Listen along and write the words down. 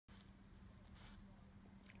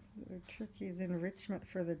So Turkey's enrichment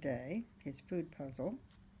for the day, his food puzzle.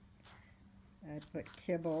 I put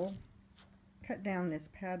kibble, cut down this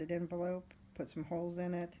padded envelope, put some holes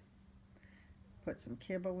in it, put some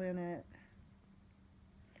kibble in it,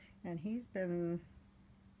 and he's been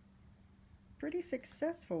pretty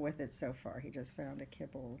successful with it so far. He just found a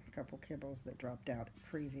couple kibbles that dropped out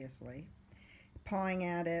previously. Pawing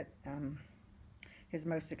at it, his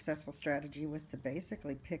most successful strategy was to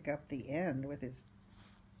basically pick up the end with his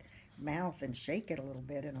mouth and shake it a little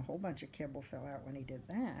bit, and a whole bunch of kibble fell out when he did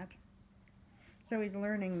that. So he's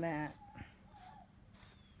learning that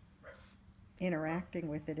interacting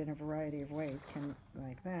with it in a variety of ways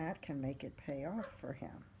like that can make it pay off for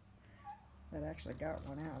him. That actually got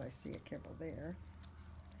one out. I see a kibble there.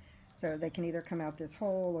 So they can either come out this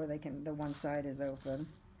hole, or the one side is open,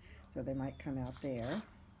 so they might come out there.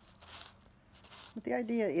 But the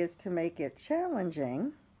idea is to make it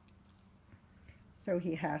challenging, so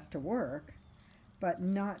he has to work, but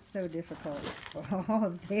not so difficult.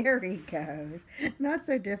 Oh, there he goes. Not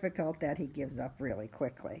so difficult that he gives up really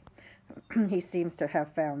quickly. He seems to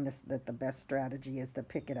have found that the best strategy is to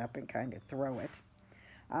pick it up and kind of throw it,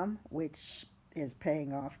 which is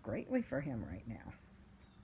paying off greatly for him right now.